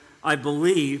I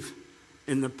believe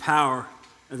in the power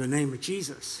of the name of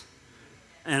Jesus.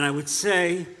 And I would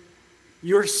say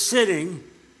you're sitting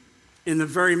in the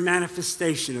very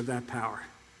manifestation of that power.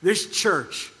 This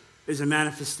church is a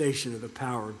manifestation of the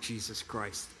power of Jesus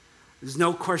Christ. There's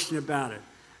no question about it.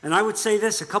 And I would say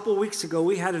this, a couple of weeks ago,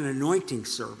 we had an anointing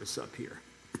service up here.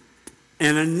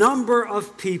 And a number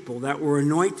of people that were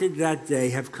anointed that day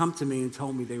have come to me and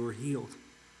told me they were healed.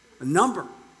 A number,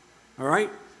 all right?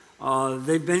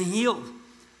 They've been healed.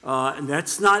 And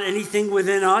that's not anything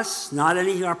within us, not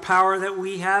any power that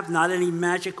we have, not any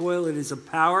magic oil. It is a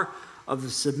power of the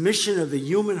submission of the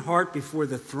human heart before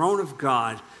the throne of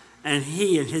God, and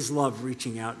He and His love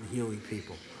reaching out and healing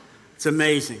people. It's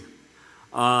amazing.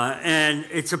 And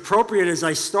it's appropriate as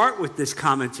I start with this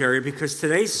commentary because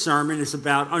today's sermon is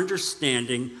about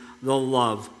understanding the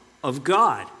love of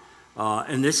God.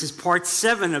 And this is part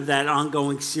 7 of that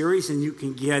ongoing series, and you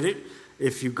can get it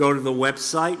if you go to the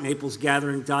website,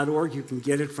 naplesgathering.org. You can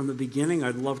get it from the beginning.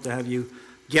 I'd love to have you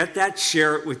get that,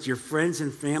 share it with your friends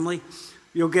and family.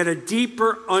 You'll get a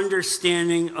deeper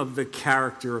understanding of the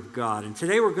character of God. And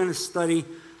today we're going to study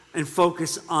and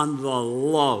focus on the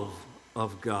love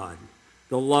of God.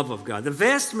 The love of God. The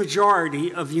vast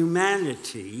majority of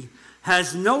humanity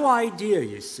has no idea,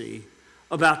 you see,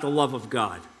 about the love of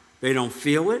God. They don't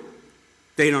feel it.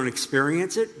 They don't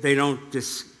experience it. They don't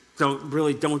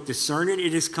discern it.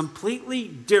 It is completely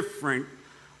different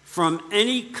from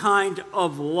any kind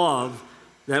of love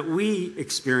that we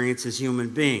experience as human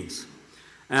beings.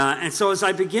 And so as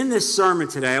I begin this sermon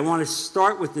today, I want to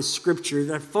start with the scripture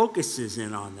that focuses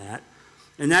in on that.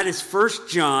 And that is 1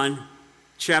 John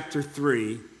chapter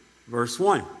 3, verse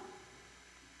 1.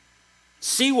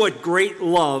 See what great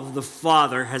love the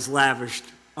Father has lavished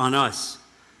on us,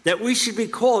 that we should be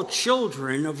called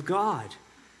children of God.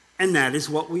 And that is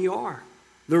what we are.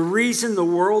 The reason the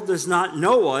world does not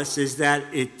know us is that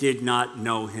it did not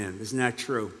know Him. Isn't that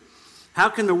true? How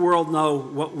can the world know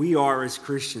what we are as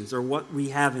Christians or what we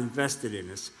have invested in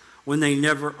us when they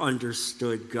never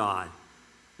understood God?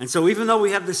 And so even though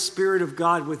we have the Spirit of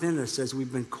God within us as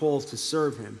we've been called to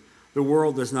serve Him, the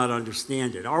world does not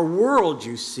understand it. Our world,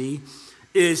 you see,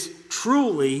 is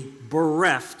truly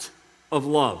bereft of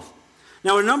love.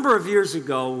 Now, a number of years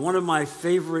ago, one of my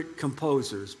favorite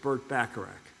composers, Burt Bacharach,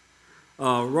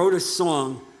 wrote a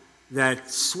song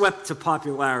that swept to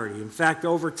popularity. In fact,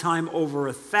 over time, over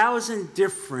 1,000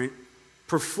 different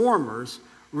performers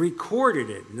recorded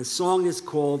it. And the song is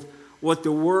called What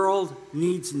the World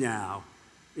Needs Now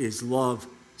is Love,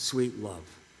 Sweet Love.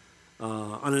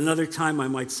 On another time, I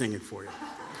might sing it for you.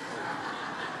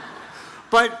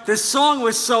 But the song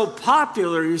was so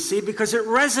popular, you see, because it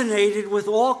resonated with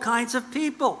all kinds of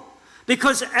people.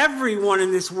 Because everyone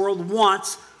in this world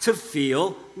wants to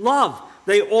feel love.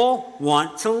 They all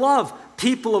want to love.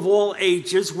 People of all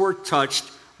ages were touched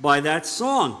by that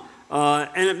song.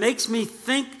 And it makes me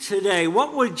think today,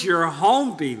 what would your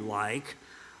home be like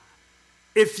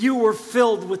if you were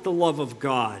filled with the love of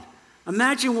God?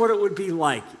 Imagine what it would be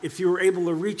like if you were able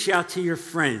to reach out to your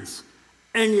friends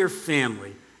and your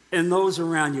family and those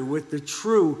around you with the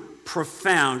true,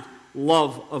 profound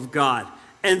love of God.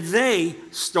 And they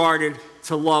started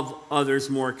to love others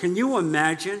more. Can you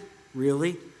imagine,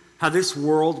 really, how this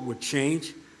world would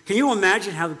change? Can you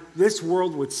imagine how this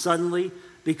world would suddenly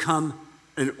become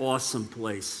an awesome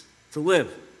place to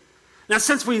live? Now,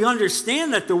 since we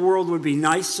understand that the world would be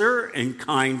nicer and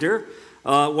kinder,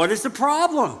 what is the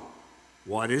problem?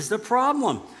 What is the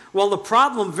problem? Well, the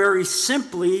problem very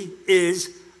simply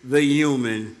is the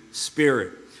human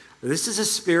spirit. This is a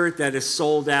spirit that is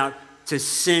sold out to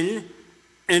sin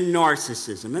and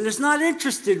narcissism and is not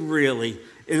interested really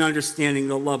in understanding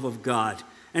the love of God.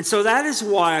 And so that is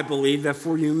why I believe that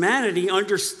for humanity,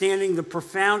 understanding the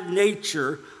profound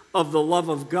nature of the love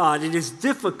of God, it is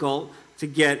difficult to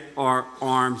get our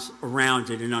arms around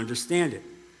it and understand it.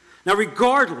 Now,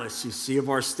 regardless, you see, of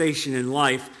our station in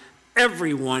life,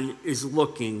 everyone is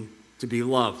looking to be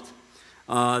loved.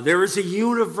 There is a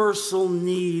universal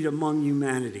need among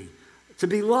humanity to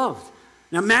be loved.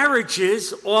 Now,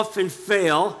 marriages often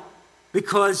fail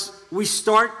because we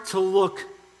start to look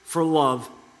for love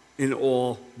in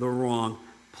all the wrong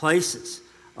places.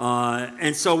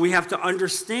 And so we have to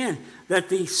understand that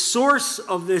the source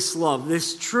of this love,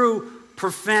 this true,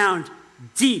 profound,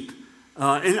 deep,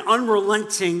 and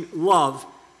unrelenting love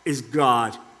is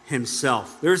God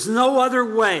Himself. There's no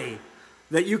other way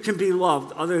that you can be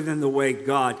loved other than the way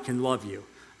God can love you.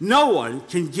 No one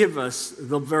can give us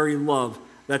the very love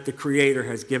that the Creator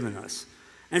has given us.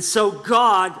 And so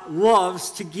God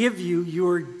loves to give you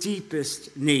your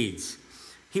deepest needs.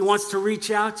 He wants to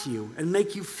reach out to you and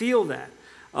make you feel that.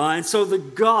 And so the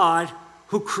God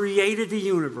who created the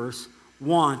universe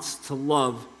wants to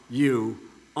love you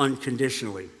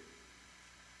unconditionally.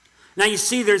 Now you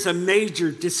see there's a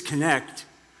major disconnect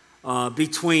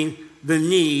between the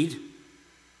need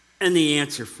and the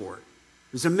answer for it.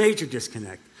 There's a major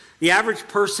disconnect. The average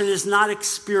person is not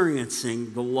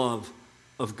experiencing the love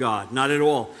of God, not at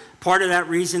all. Part of that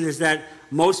reason is that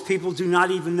most people do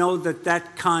not even know that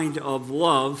that kind of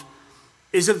love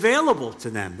is available to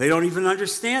them. They don't even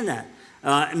understand that.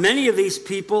 Many of these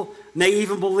people may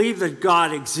even believe that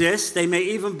God exists. They may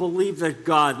even believe that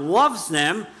God loves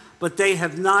them, but they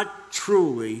have not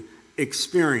truly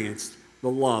experienced the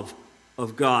love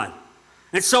of God.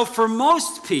 And so for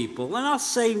most people, and I'll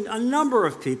say a number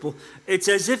of people, it's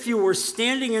as if you were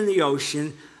standing in the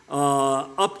ocean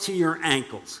up to your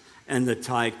ankles. And the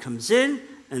tide comes in,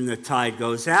 and the tide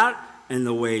goes out, and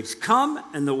the waves come,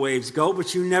 and the waves go,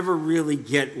 but you never really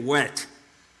get wet,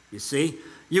 you see?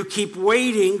 You keep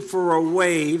waiting for a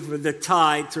wave or the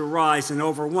tide to rise and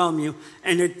overwhelm you,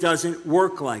 and it doesn't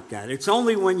work like that. It's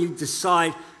only when you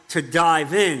decide to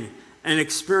dive in and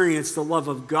experience the love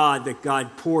of God that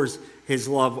God pours his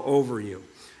love over you.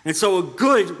 And so a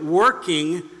good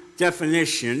working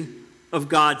definition of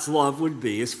God's love would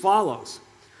be as follows.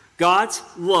 God's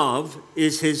love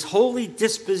is his holy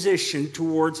disposition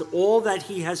towards all that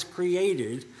he has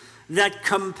created that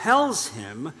compels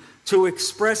him to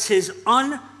express his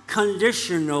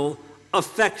unconditional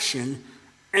affection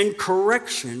and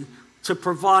correction to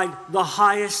provide the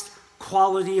highest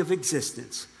quality of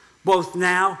existence, both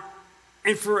now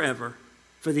and forever,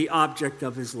 for the object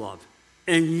of his love.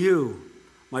 And you,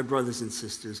 my brothers and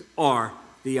sisters, are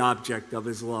the object of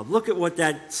his love. Look at what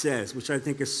that says, which I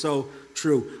think is so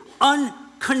true.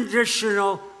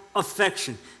 Unconditional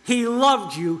affection. He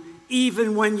loved you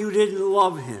even when you didn't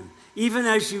love him, even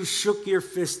as you shook your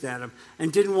fist at him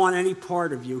and didn't want any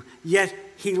part of you, yet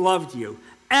he loved you.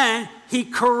 And he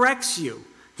corrects you.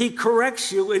 He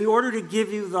corrects you in order to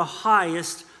give you the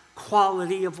highest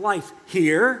quality of life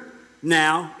here,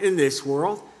 now, in this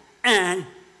world, and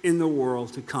in the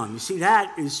world to come. You see,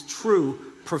 that is true,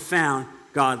 profound,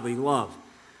 godly love.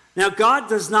 Now, God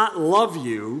does not love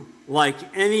you like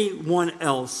anyone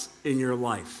else in your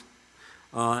life.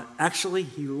 Actually,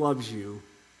 he loves you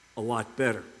a lot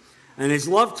better. And his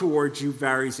love towards you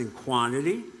varies in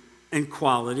quantity and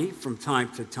quality from time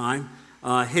to time.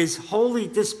 His holy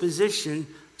disposition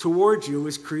towards you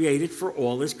is created for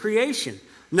all his creation,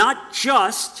 not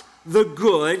just the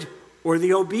good or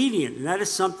the obedient. And that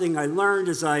is something I learned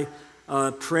as I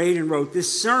prayed and wrote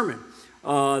this sermon.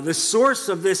 The source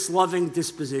of this loving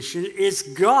disposition is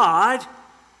God.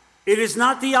 It is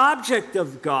not the object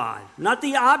of God, not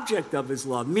the object of his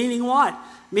love. Meaning what?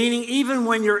 Meaning even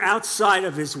when you're outside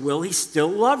of his will, he still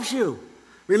loves you.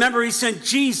 Remember, he sent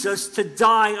Jesus to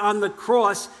die on the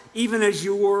cross even as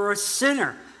you were a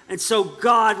sinner. And so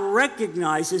God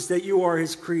recognizes that you are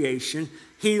his creation.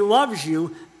 He loves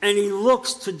you, and he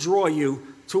looks to draw you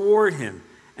toward him.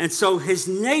 And so his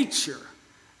nature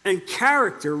and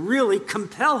character really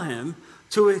compel him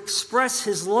to express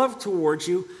his love towards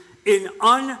you in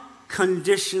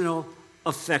unconditional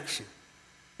affection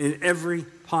in every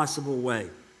possible way.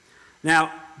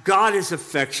 Now, God is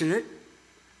affectionate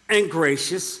and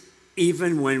gracious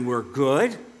even when we're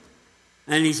good,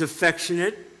 and he's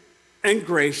affectionate and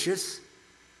gracious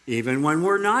even when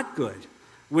we're not good,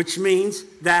 which means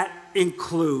that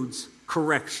includes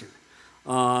correction.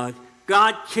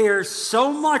 God cares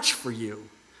so much for you,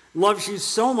 loves you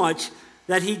so much,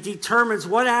 that he determines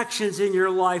what actions in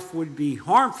your life would be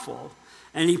harmful,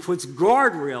 and he puts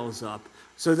guardrails up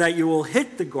so that you will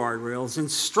hit the guardrails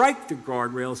and strike the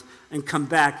guardrails and come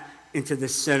back into the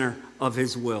center of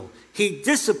his will. He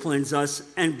disciplines us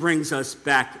and brings us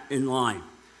back in line.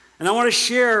 And I want to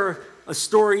share a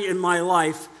story in my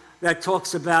life that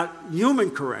talks about human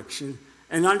correction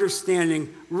and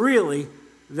understanding really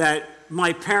that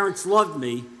my parents loved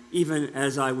me even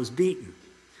as I was beaten.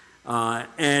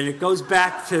 And it goes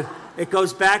back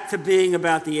to being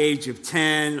about the age of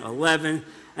 10, 11.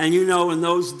 And you know, in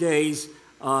those days,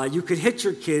 you could hit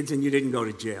your kids and you didn't go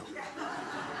to jail.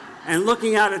 And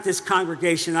looking out at this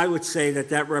congregation, I would say that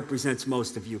that represents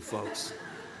most of you folks.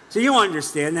 So you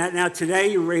understand that. Now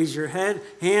today you raise your hand,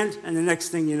 and the next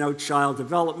thing you know, child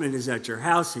development is at your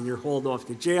house and you're hauled off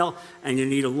to jail and you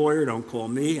need a lawyer. Don't call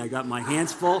me. I got my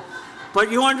hands full.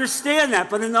 But you understand that.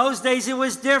 But in those days it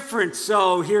was different.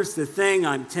 So here's the thing.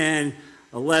 I'm 10,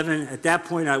 11. At that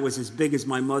point I was as big as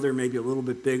my mother, maybe a little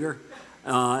bit bigger.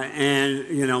 And,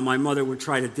 you know, my mother would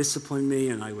try to discipline me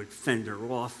and I would fend her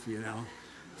off,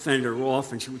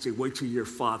 and she would say, wait till your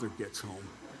father gets home.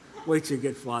 Wait till you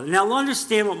get father. Now,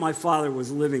 understand what my father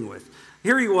was living with.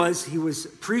 Here he was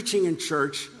preaching in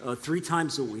church 3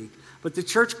 times a week, but the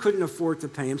church couldn't afford to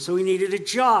pay him, so he needed a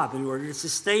job in order to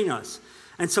sustain us.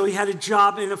 And so he had a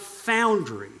job in a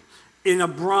foundry, in a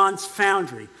bronze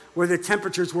foundry, where the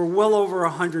temperatures were well over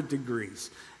 100 degrees.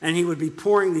 And he would be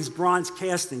pouring these bronze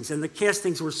castings, and the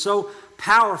castings were so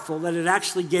powerful that it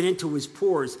actually get into his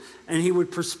pores, and he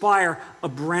would perspire a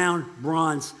brown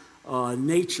bronze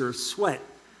nature sweat.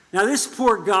 Now, this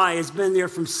poor guy has been there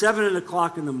from 7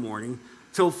 o'clock in the morning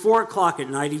till 4 o'clock at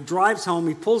night. He drives home,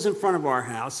 he pulls in front of our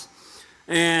house,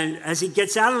 and as he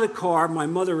gets out of the car, my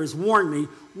mother has warned me,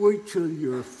 wait till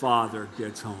your father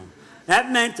gets home.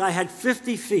 That meant I had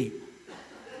 50 feet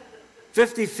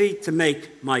to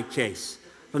make my case,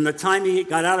 from the time he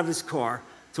got out of his car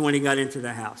to when he got into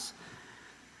the house.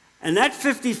 And that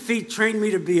 50 feet trained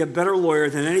me to be a better lawyer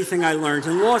than anything I learned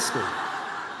in law school.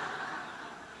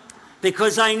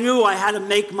 Because I knew I had to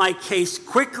make my case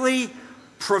quickly,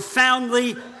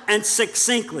 profoundly, and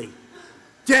succinctly.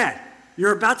 Dad,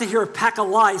 you're about to hear a pack of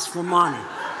lies from Mommy.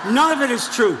 None of it is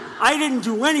true. I didn't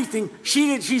do anything. She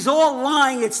did. She's all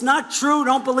lying. It's not true.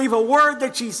 Don't believe a word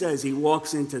that she says. He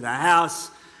walks into the house,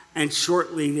 and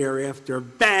shortly thereafter,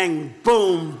 bang,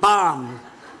 boom, bomb.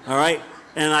 All right?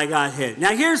 And I got hit.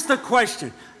 Now, here's the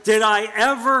question. Did I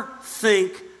ever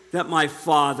think that my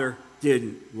father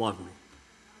didn't love me?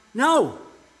 No.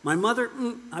 My mother,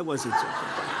 I wasn't so.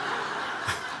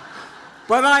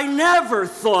 But I never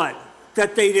thought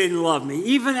that they didn't love me,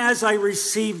 even as I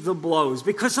received the blows,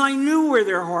 because I knew where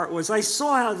their heart was. I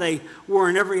saw how they were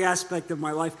in every aspect of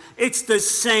my life. It's the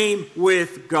same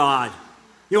with God.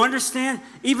 You understand?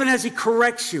 Even as he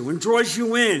corrects you and draws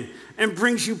you in and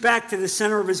brings you back to the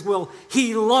center of his will,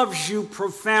 he loves you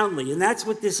profoundly. And that's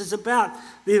what this is about,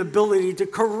 the ability to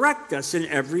correct us in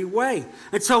every way.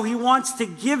 And so he wants to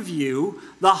give you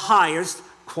the highest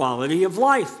quality of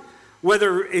life,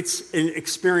 whether it's in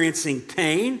experiencing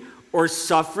pain or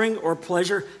suffering or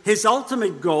pleasure. His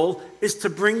ultimate goal is to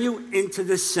bring you into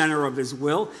the center of his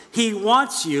will. He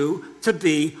wants you to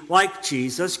be like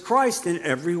Jesus Christ in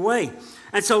every way.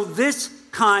 And so this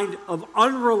kind of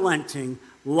unrelenting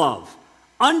love,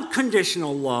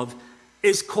 unconditional love,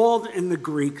 is called in the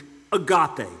Greek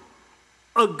agape.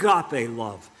 Agape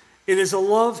love. It is a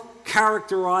love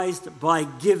characterized by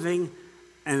giving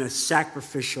and a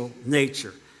sacrificial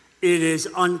nature. It is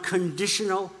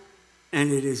unconditional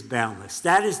and it is boundless.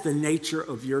 That is the nature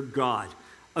of your God,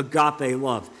 agape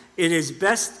love. It is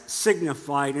best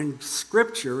signified in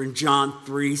Scripture in John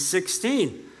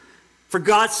 3:16. For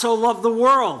God so loved the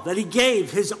world that he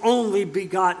gave his only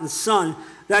begotten Son,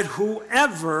 that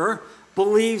whoever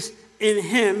believes in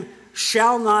him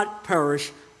shall not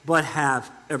perish, but have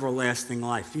everlasting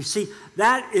life. You see,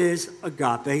 that is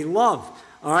agape love,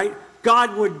 all right?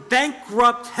 God would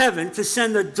bankrupt heaven to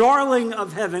send the darling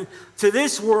of heaven to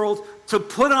this world to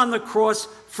put on the cross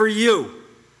for you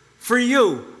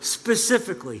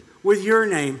specifically, with your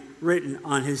name written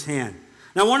on his hand.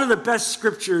 Now, one of the best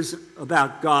scriptures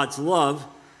about God's love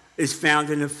is found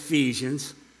in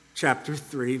Ephesians chapter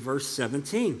 3, verse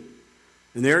 17.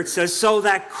 And there it says, so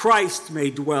that Christ may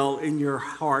dwell in your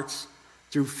hearts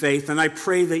through faith. And I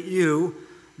pray that you,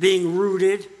 being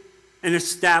rooted and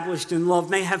established in love,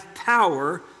 may have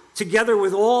power, together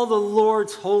with all the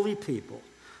Lord's holy people,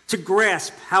 to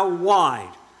grasp how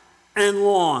wide and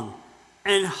long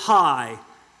and high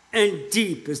and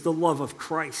deep is the love of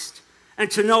Christ, and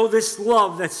to know this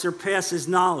love that surpasses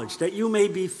knowledge, that you may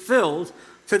be filled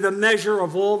to the measure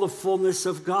of all the fullness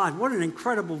of God. What an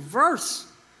incredible verse.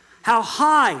 How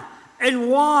high and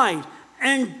wide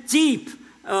and deep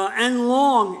and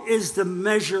long is the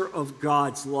measure of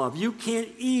God's love. You can't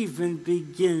even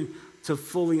begin to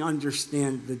fully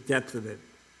understand the depth of it.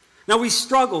 Now, we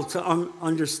struggle to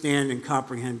understand and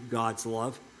comprehend God's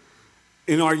love.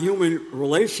 In our human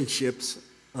relationships,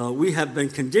 we have been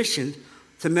conditioned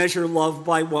to measure love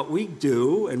by what we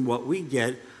do and what we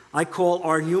get. I call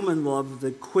our human love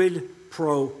the quid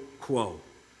pro quo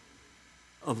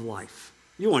of life.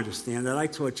 You understand that. I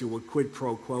taught you what quid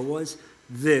pro quo was.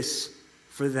 This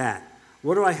for that.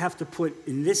 What do I have to put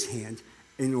in this hand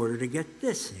in order to get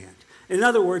this hand? In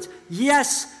other words,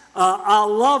 yes,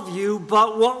 I'll love you,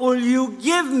 but what will you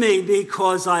give me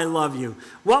because I love you?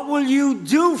 What will you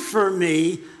do for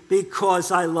me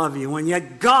because I love you? And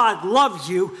yet God loves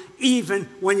you even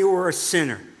when you were a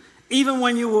sinner, even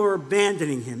when you were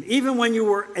abandoning him, even when you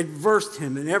were adverse to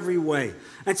him in every way.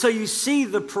 And so you see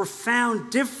the profound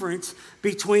difference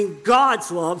between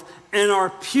God's love and our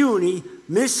puny,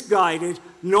 misguided,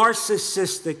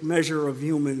 narcissistic measure of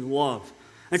human love.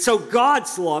 And so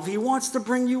God's love, he wants to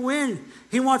bring you in.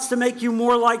 He wants to make you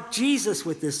more like Jesus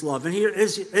with this love. And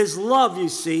his love, you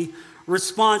see,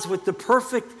 responds with the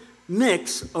perfect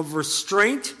mix of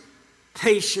restraint,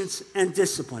 patience, and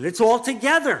discipline. It's all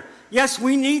together. Yes,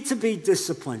 we need to be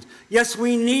disciplined. Yes,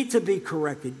 we need to be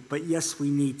corrected. But yes, we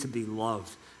need to be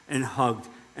loved and hugged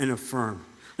and affirmed.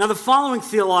 Now, the following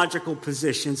theological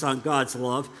positions on God's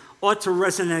love ought to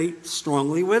resonate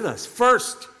strongly with us.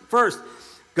 First,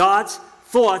 God's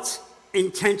thoughts,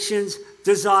 intentions,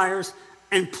 desires,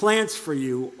 and plans for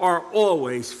you are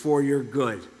always for your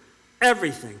good.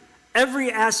 Everything,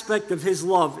 every aspect of his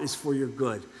love is for your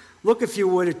good. Look, if you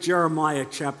would, at Jeremiah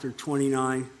chapter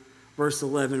 29, verse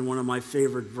 11, one of my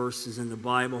favorite verses in the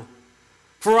Bible.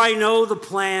 For I know the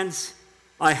plans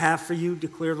I have for you,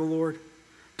 declare the Lord.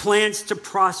 Plans to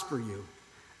prosper you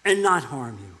and not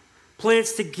harm you.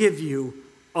 Plans to give you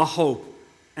a hope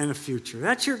and a future.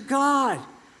 That's your God.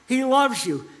 He loves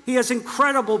you. He has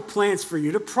incredible plans for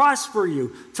you, to prosper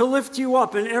you, to lift you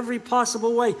up in every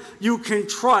possible way. You can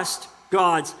trust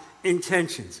God's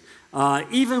intentions.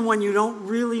 Even when you don't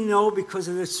really know because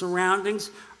of the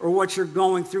surroundings or what you're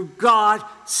going through, God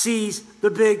sees the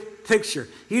big picture.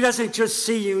 He doesn't just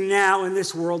see you now in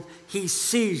this world. He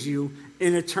sees you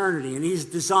in eternity. And he's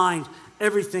designed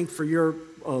everything for your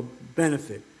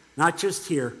benefit. Not just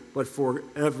here, but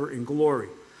forever in glory.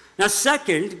 Now,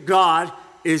 second, God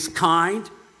is kind,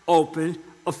 open,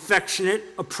 affectionate,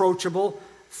 approachable,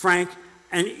 frank,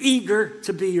 and eager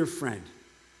to be your friend.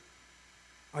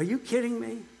 Are you kidding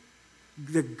me?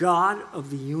 The God of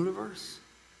the universe,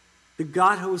 the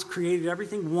God who has created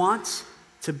everything, wants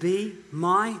to be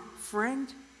my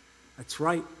friend? That's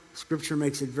right. Scripture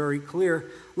makes it very clear.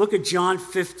 Look at John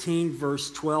 15,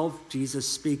 verse 12. Jesus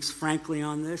speaks frankly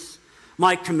on this.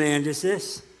 My command is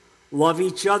this: love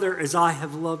each other as I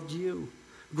have loved you.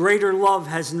 Greater love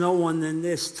has no one than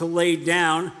this, to lay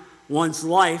down one's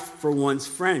life for one's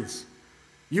friends.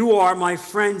 You are my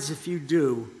friends if you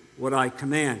do what I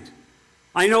command.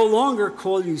 I no longer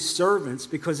call you servants,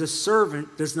 because a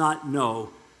servant does not know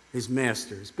his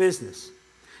master's business.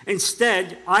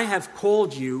 Instead, I have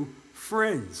called you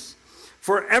friends.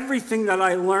 For everything that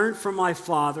I learned from my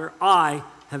Father, I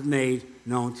have made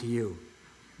known to you.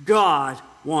 God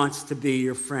wants to be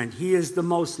your friend. He is the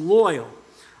most loyal,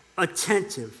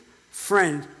 attentive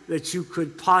friend that you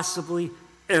could possibly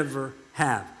ever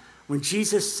have. When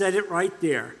Jesus said it right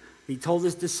there, he told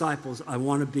his disciples, I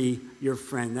want to be your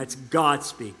friend. That's God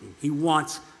speaking. He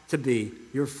wants to be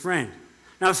your friend.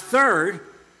 Now, third,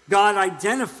 God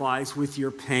identifies with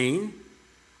your pain,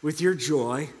 with your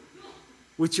joy,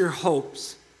 with your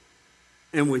hopes,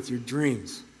 and with your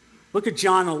dreams. Look at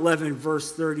John 11,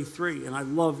 verse 33, and I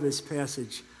love this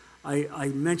passage.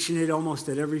 I mention it almost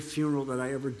at every funeral that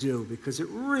I ever do because it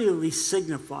really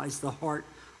signifies the heart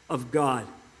of God.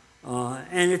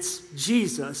 And it's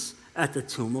Jesus at the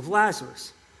tomb of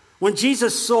Lazarus. When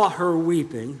Jesus saw her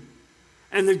weeping,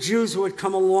 and the Jews who had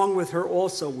come along with her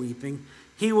also weeping,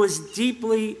 he was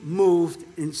deeply moved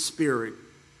in spirit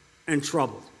and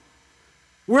troubled.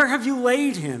 Where have you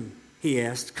laid him? He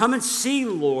asked. Come and see,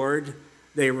 Lord,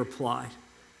 they replied.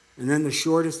 And then the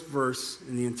shortest verse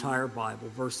in the entire Bible,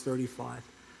 verse 35,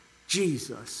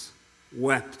 Jesus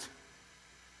wept.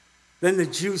 Then the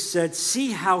Jews said,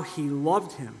 see how he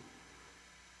loved him.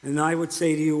 And I would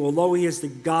say to you, although he is the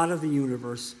God of the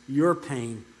universe, your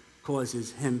pain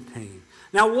causes him pain.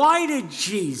 Now, why did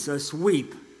Jesus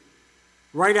weep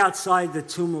right outside the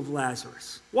tomb of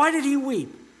Lazarus? Why did he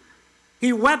weep?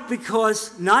 He wept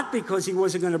not because he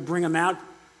wasn't going to bring him out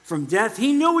from death.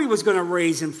 He knew he was going to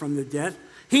raise him from the death.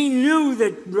 He knew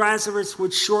that Lazarus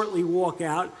would shortly walk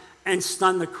out and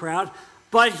stun the crowd.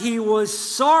 But he was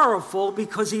sorrowful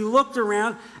because he looked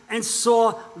around and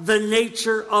saw the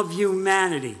nature of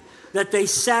humanity, that they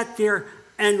sat there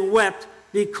and wept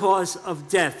because of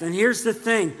death. And here's the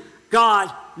thing,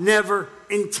 God never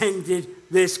intended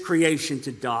this creation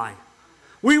to die.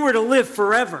 We were to live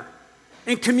forever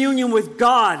in communion with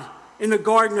God in the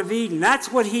Garden of Eden.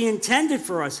 That's what he intended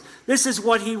for us. This is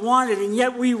what he wanted, and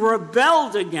yet we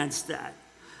rebelled against that.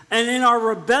 And in our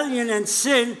rebellion and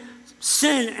sin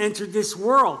entered this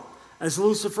world as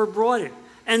Lucifer brought it.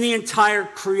 And the entire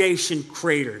creation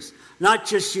craters. Not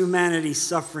just humanity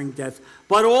suffering death,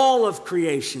 but all of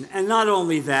creation. And not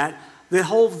only that, the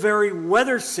whole very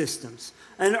weather systems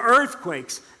and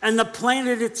earthquakes and the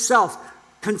planet itself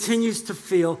continues to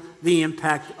feel the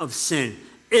impact of sin.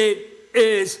 It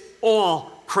is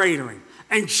all cratering.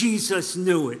 And Jesus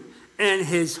knew it. And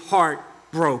his heart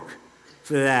broke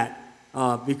for that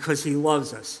because he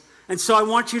loves us. And so I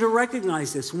want you to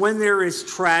recognize this. When there is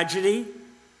tragedy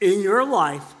in your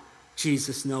life,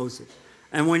 Jesus knows it.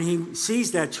 And when he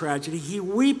sees that tragedy, he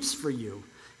weeps for you.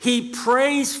 He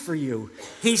prays for you.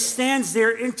 He stands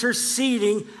there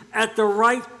interceding at the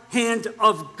right hand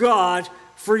of God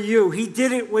for you. He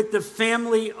did it with the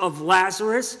family of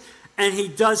Lazarus, and he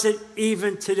does it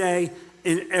even today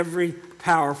in every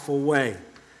powerful way.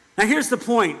 Now here's the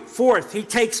point. Fourth, he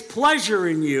takes pleasure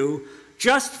in you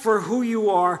just for who you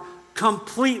are,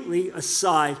 completely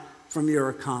aside from your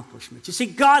accomplishments. You see,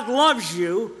 God loves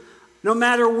you no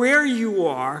matter where you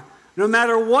are, no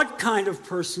matter what kind of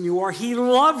person you are. He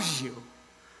loves you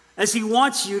as he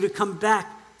wants you to come back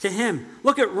to him.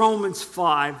 Look at Romans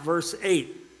 5, verse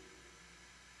 8.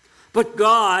 But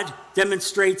God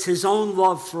demonstrates his own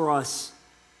love for us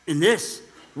in this: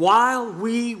 while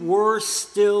we were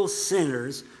still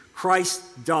sinners,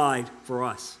 Christ died for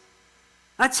us.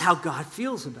 That's how God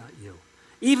feels about you.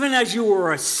 Even as you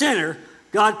were a sinner,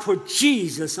 God put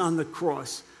Jesus on the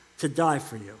cross to die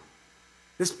for you.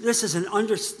 This is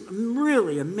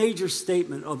really a major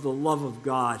statement of the love of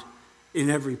God in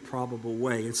every probable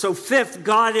way. And so fifth,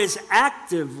 God is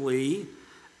actively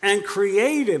and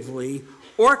creatively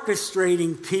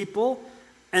orchestrating people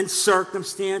and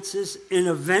circumstances and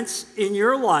events in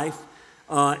your life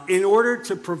in order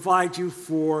to provide you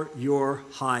for your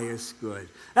highest good.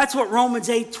 That's what Romans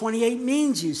 8:28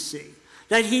 means, you see.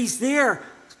 That he's there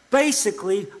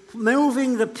basically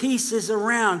moving the pieces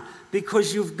around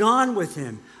because you've gone with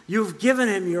him. You've given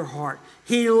him your heart.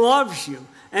 He loves you,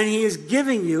 and he is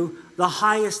giving you the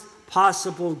highest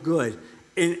possible good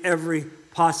in every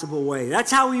possible way.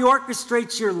 That's how he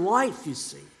orchestrates your life, you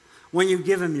see, when you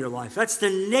give him your life. That's the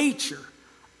nature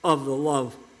of the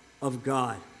love of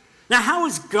God. Now, how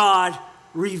has God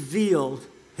revealed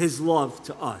his love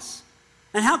to us?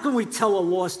 And how can we tell a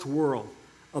lost world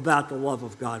about the love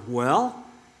of God? Well,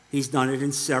 he's done it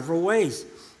in several ways.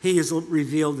 He has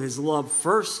revealed his love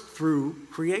first through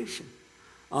creation.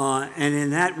 And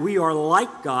in that we are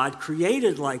like God,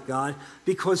 created like God,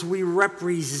 because we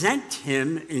represent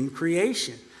him in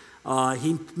creation.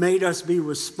 He made us be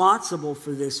responsible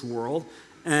for this world,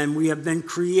 and we have been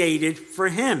created for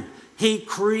him. He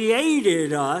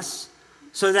created us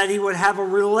so that he would have a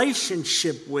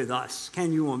relationship with us.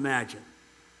 Can you imagine?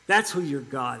 That's who your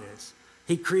God is.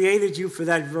 He created you for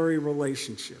that very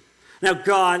relationship. Now,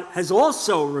 God has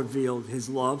also revealed his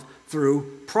love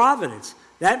through providence.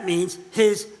 That means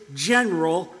his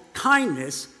general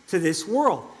kindness to this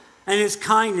world. And his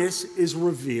kindness is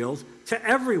revealed to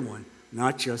everyone,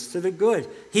 not just to the good.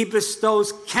 He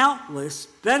bestows countless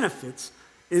benefits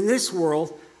in this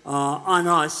world on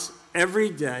us every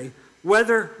day,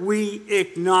 whether we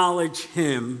acknowledge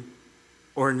him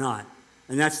or not.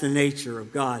 And that's the nature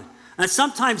of God. And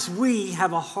sometimes we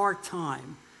have a hard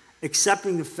time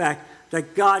accepting the fact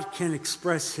that God can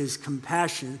express his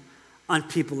compassion on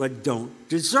people that don't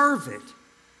deserve it.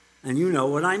 And you know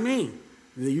what I mean.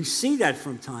 You see that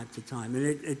from time to time, and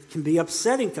it can be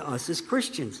upsetting to us as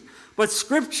Christians. But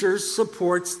Scripture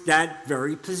supports that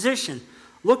very position.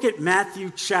 Look at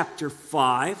Matthew chapter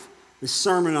 5, the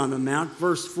Sermon on the Mount,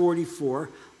 verse 44,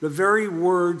 the very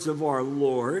words of our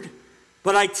Lord.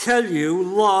 But I tell you,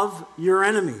 love your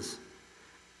enemies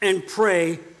and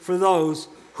pray for those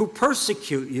who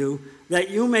persecute you, that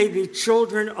you may be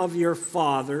children of your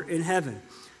Father in heaven.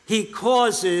 He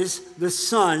causes the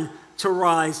sun to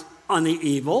rise on the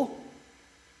evil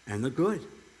and the good,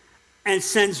 and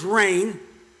sends rain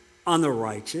on the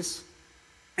righteous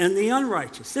and the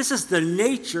unrighteous. This is the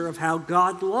nature of how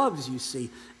God loves, you see.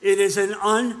 It is an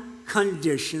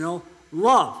unconditional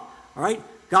love, all right?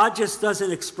 God just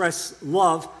doesn't express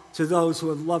love to those who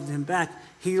have loved him back.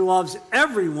 He loves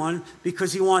everyone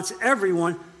because he wants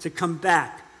everyone to come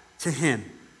back to him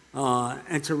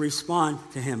and to respond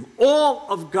to him. All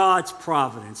of God's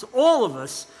providence, all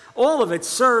of it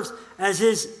serves as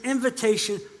his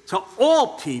invitation to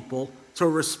all people to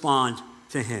respond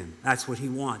to him. That's what he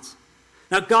wants.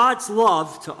 Now, God's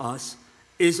love to us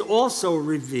is also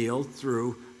revealed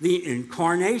through the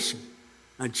incarnation.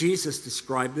 Now, Jesus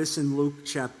described this in Luke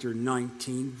chapter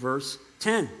 19, verse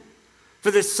 10. For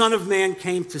the Son of Man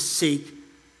came to seek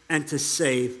and to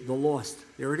save the lost.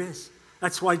 There it is.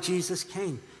 That's why Jesus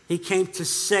came. He came to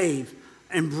save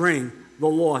and bring the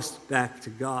lost back to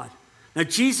God. Now,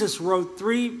 Jesus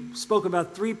spoke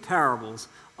about three parables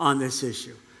on this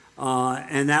issue.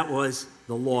 And that was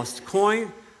the lost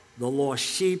coin, the lost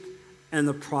sheep, and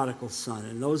the prodigal son.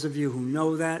 And those of you who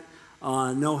know that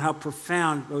know how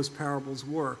profound those parables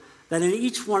were. That in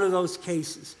each one of those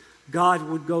cases, God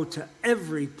would go to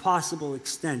every possible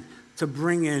extent to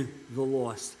bring in the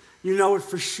lost. You know it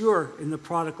for sure in the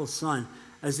prodigal son,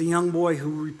 as the young boy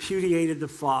who repudiated the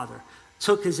father,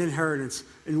 took his inheritance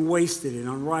and wasted it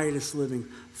on riotous living.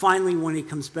 Finally, when he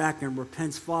comes back and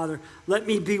repents, Father, let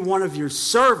me be one of your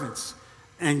servants.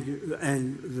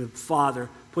 And the father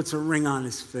puts a ring on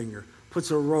his finger,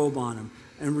 puts a robe on him,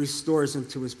 and restores him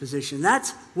to his position.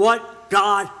 That's what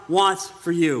God wants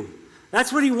for you.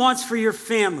 That's what he wants for your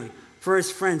family, for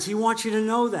his friends. He wants you to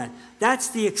know that. That's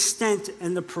the extent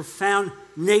and the profound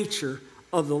nature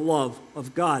of the love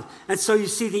of God. And so you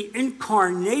see, the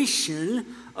incarnation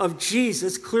of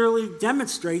Jesus clearly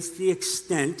demonstrates the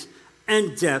extent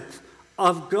and depth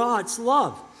of God's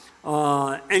love.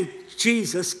 And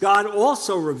Jesus, God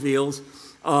also reveals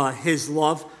his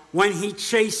love when he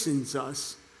chastens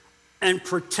us and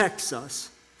protects us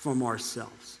from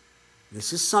ourselves.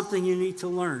 This is something you need to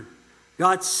learn.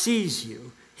 God sees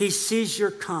you. He sees your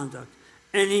conduct.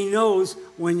 And he knows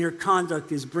when your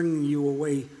conduct is bringing you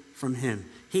away from him.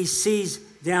 He sees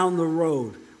down the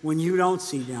road when you don't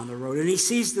see down the road. And he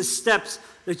sees the steps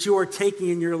that you are taking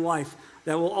in your life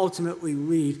that will ultimately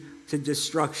lead to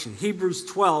destruction. Hebrews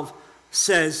 12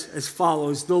 says as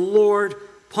follows: the Lord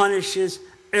punishes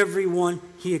everyone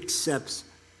he accepts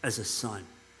as a son.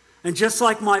 And just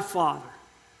like my father,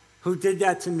 who did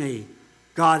that to me,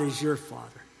 God is your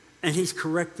father. And he's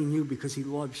correcting you because he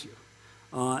loves you.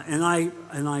 And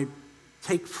I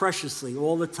take preciously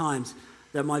all the times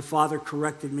that my father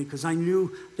corrected me, because I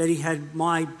knew that he had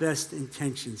my best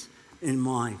intentions in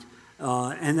mind.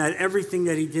 And that everything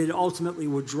that he did ultimately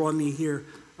would draw me here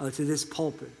to this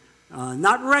pulpit.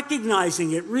 Not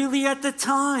recognizing it really at the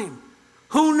time.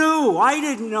 Who knew? I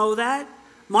didn't know that.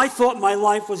 I thought my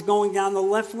life was going down the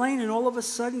left lane, and all of a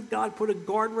sudden God put a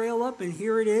guardrail up, and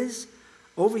here it is,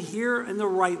 over here in the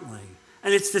right lane.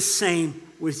 And it's the same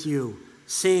with you,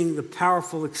 seeing the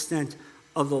powerful extent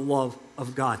of the love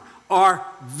of God. Our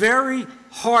very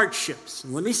hardships,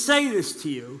 and let me say this to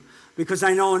you, because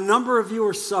I know a number of you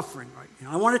are suffering right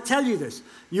now. I want to tell you this.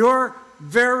 Your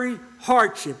very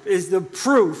hardship is the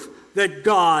proof that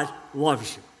God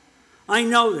loves you. I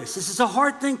know this. This is a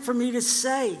hard thing for me to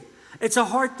say. It's a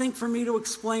hard thing for me to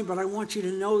explain, but I want you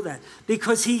to know that,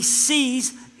 because he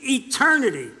sees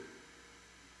eternity.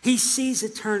 He sees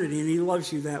eternity, and he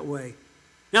loves you that way.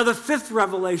 Now, the fifth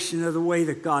revelation of the way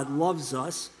that God loves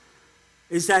us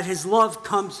is that his love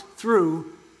comes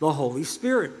through the Holy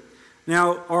Spirit.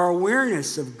 Now, our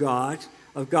awareness of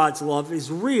God's love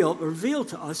is revealed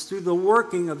to us through the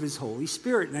working of his Holy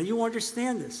Spirit. Now, you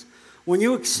understand this. When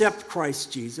you accept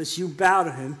Christ Jesus, you bow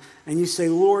to him and you say,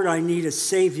 Lord, I need a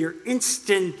Savior.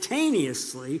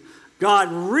 Instantaneously,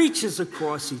 God reaches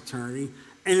across eternity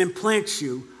and implants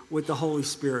you with the Holy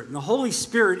Spirit. And the Holy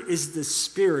Spirit is the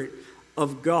Spirit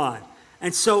of God.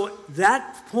 And so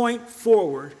that point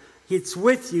forward, it's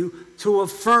with you to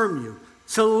affirm you,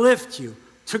 to lift you,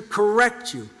 to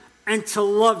correct you, and to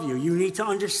love you. You need to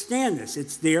understand this.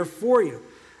 It's there for you.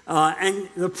 And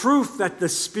the proof that the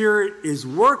Spirit is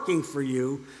working for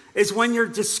you is when you're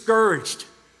discouraged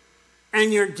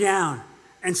and you're down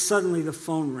and suddenly the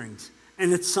phone rings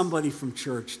and it's somebody from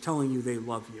church telling you they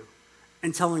love you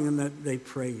and telling them that they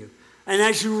pray you. And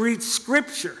as you read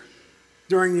Scripture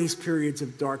during these periods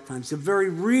of dark times, the very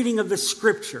reading of the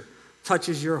Scripture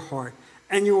touches your heart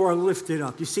and you are lifted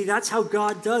up. You see, that's how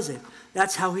God does it.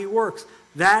 That's how he works.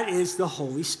 That is the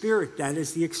Holy Spirit. That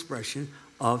is the expression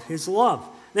of his love.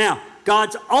 Now,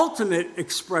 God's ultimate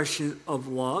expression of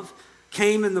love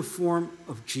came in the form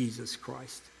of Jesus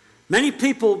Christ. Many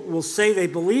people will say they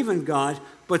believe in God,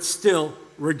 but still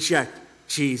reject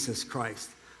Jesus Christ.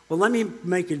 Well, let me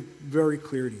make it very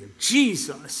clear to you.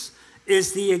 Jesus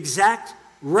is the exact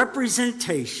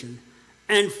representation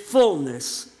and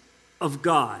fullness of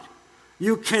God.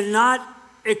 You cannot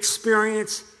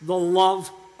experience the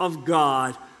love of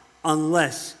God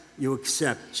unless you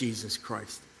accept Jesus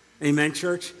Christ. Amen,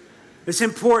 church? It's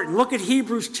important. Look at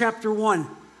Hebrews chapter 1,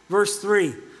 verse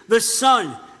 3. The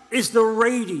Son is the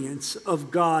radiance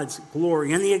of God's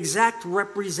glory and the exact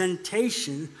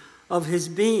representation of his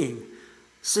being,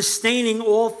 sustaining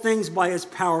all things by his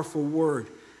powerful word.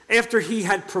 After he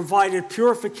had provided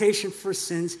purification for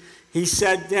sins, he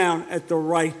sat down at the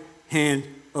right hand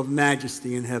of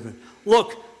majesty in heaven.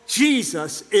 Look,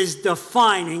 Jesus is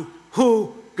defining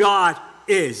who God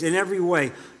is in every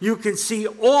way. You can see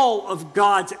all of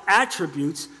God's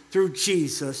attributes through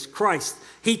Jesus Christ.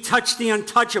 He touched the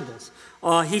untouchables.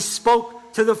 He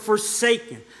spoke to the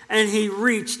forsaken, and he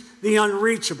reached the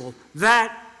unreachable.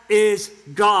 That is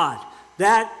God.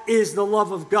 That is the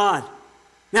love of God.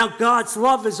 Now, God's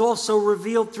love is also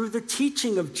revealed through the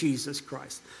teaching of Jesus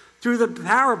Christ. Through the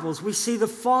parables, we see the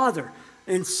Father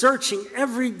in searching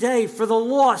every day for the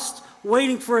lost,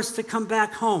 waiting for us to come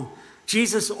back home.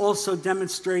 Jesus also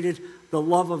demonstrated the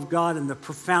love of God and the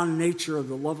profound nature of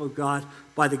the love of God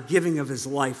by the giving of his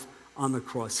life on the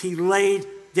cross. He laid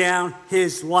down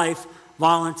his life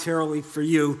voluntarily for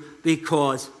you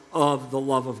because of the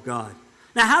love of God.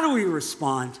 Now, how do we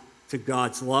respond to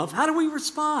God's love? How do we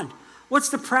respond? What's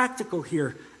the practical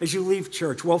here as you leave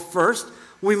church? Well, first,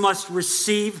 we must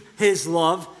receive his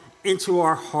love into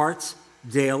our hearts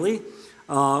daily.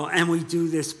 And we do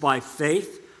this by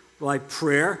faith, by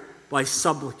prayer, by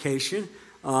supplication.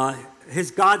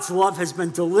 God's love has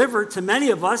been delivered to many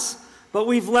of us, but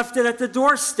we've left it at the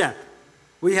doorstep.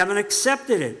 We haven't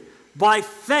accepted it. By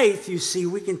faith, you see,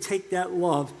 we can take that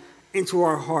love into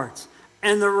our hearts.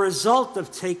 And the result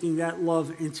of taking that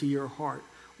love into your heart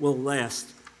will last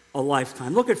a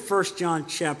lifetime. Look at 1 John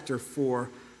chapter 4,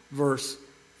 verse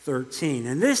 13.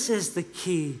 And this is the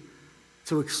key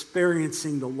to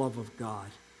experiencing the love of God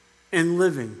and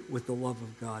living with the love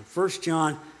of God. 1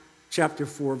 John chapter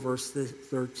 4, verse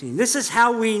 13. This is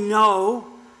how we know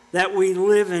that we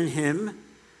live in him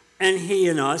and he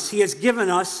in us. He has given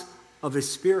us of his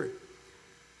Spirit.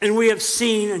 And we have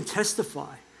seen and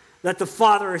testify that the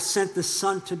Father has sent the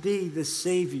Son to be the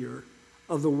Savior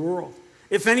of the world.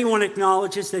 If anyone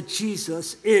acknowledges that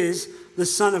Jesus is the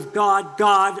Son of God,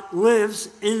 God lives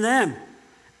in them,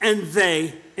 and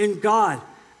they in God.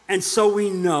 And so we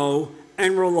know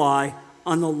and rely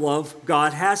on the love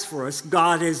God has for us.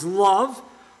 God is love.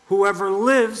 Whoever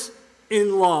lives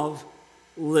in love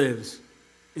lives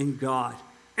in God,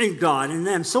 and God in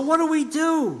them. So what do we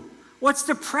do? What's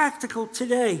the practical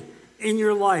today in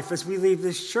your life as we leave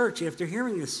this church after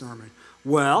hearing this sermon?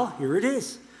 Well, here it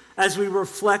is. As we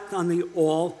reflect on the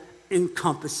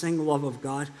all-encompassing love of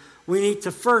God, we need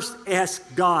to first ask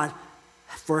God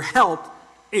for help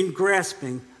in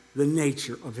grasping the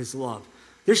nature of his love.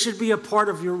 This should be a part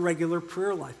of your regular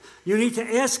prayer life. You need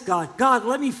to ask God, God,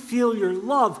 let me feel your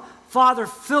love. Father,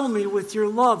 fill me with your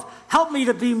love. Help me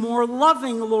to be more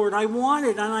loving, Lord. I want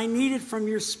it and I need it from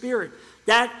your Spirit.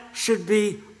 That should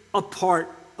be a part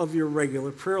of your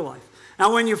regular prayer life.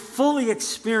 Now, when you fully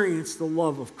experience the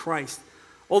love of Christ,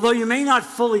 although you may not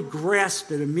fully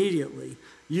grasp it immediately,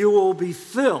 you will be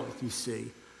filled, you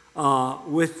see,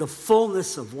 with the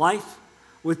fullness of life,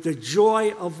 with the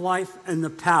joy of life, and the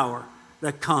power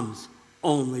that comes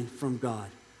only from God.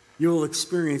 You will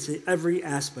experience every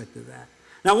aspect of that.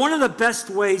 Now, one of the best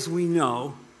ways we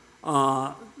know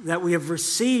that we have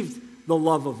received the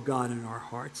love of God in our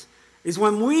hearts is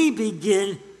when we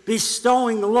begin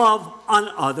bestowing love on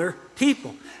other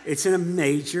people. It's a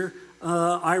major,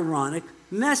 ironic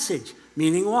message,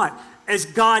 meaning what? As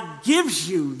God gives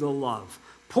you the love,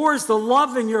 pours the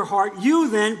love in your heart, you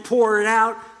then pour it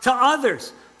out to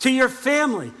others, to your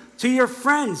family, to your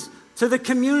friends, to the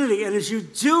community. And as you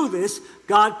do this,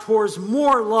 God pours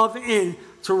more love in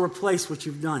to replace what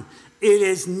you've done. It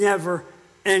is never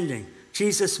ending.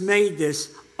 Jesus made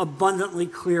this abundantly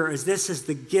clear, as this is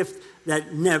the gift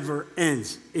that never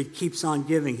ends. It keeps on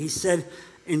giving. He said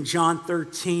in John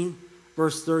 13,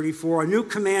 verse 34, a new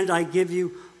command I give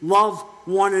you, love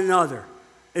one another.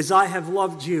 As I have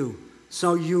loved you,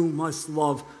 so you must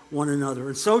love one another.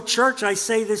 And so, church, I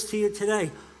say this to you today.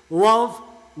 Love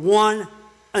one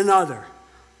another.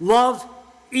 Love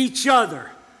each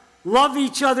other. Love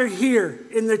each other here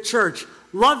in the church.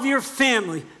 Love your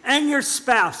family and your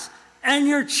spouse and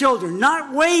your children.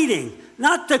 Not waiting,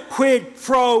 not the quid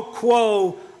pro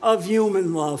quo of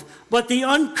human love, but the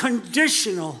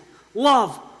unconditional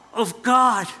love of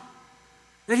God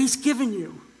that he's given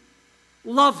you.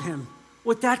 Love him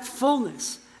with that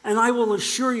fullness. And I will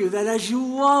assure you that as you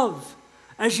love,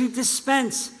 as you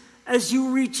dispense, as you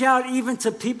reach out even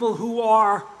to people who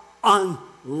are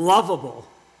unlovable,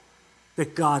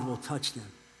 that God will touch them.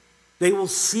 They will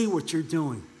see what you're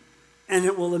doing, and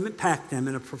it will impact them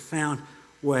in a profound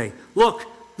way. Look,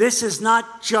 this is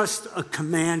not just a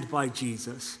command by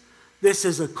Jesus. This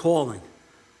is a calling.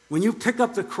 When you pick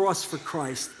up the cross for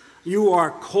Christ, you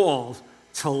are called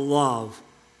to love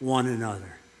one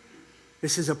another.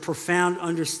 This is a profound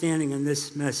understanding in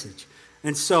this message.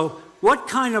 And so, what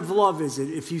kind of love is it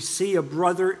if you see a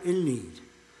brother in need?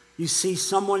 You see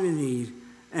someone in need,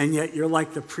 and yet you're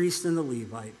like the priest and the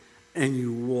Levite, and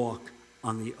you walk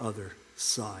on the other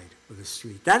side of the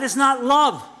street. That is not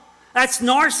love. That's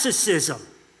narcissism.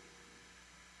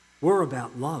 We're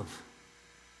about love.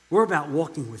 We're about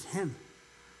walking with him.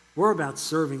 We're about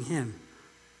serving him.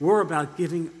 We're about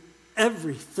giving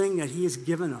everything that he has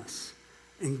given us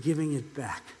and giving it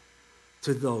back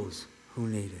to those who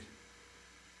need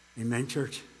it. Amen,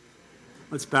 church?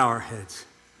 Let's bow our heads.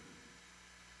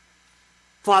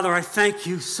 Father, I thank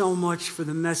you so much for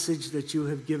the message that you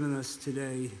have given us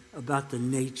today about the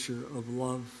nature of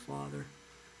love, Father.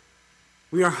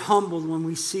 We are humbled when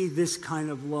we see this kind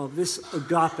of love, this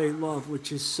agape love,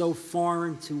 which is so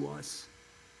foreign to us,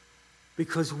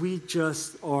 because we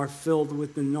just are filled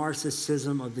with the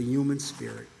narcissism of the human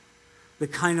spirit, the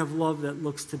kind of love that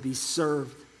looks to be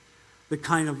served, the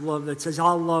kind of love that says,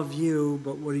 I'll love you,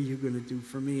 but what are you going to do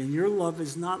for me? And your love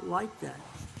is not like that.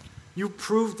 You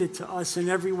proved it to us in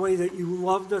every way that you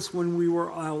loved us when we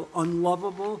were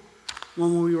unlovable,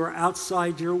 when we were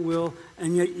outside your will,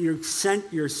 and yet you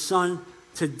sent your Son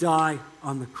to die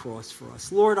on the cross for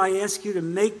us. Lord, I ask you to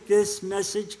make this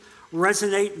message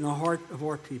resonate in the heart of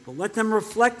our people. Let them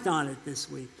reflect on it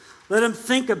this week. Let them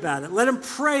think about it. Let them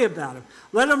pray about it.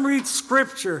 Let them read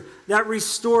scripture that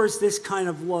restores this kind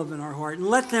of love in our heart. And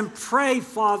let them pray,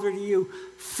 Father, to you,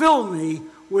 fill me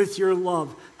with your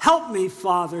love. Help me,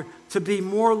 Father, to be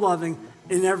more loving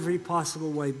in every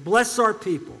possible way. Bless our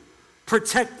people.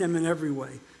 Protect them in every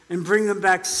way. And bring them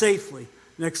back safely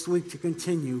next week to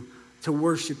continue to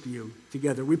worship you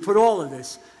together. We put all of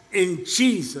this in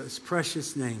Jesus'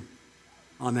 precious name.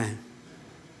 Amen.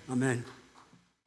 Amen.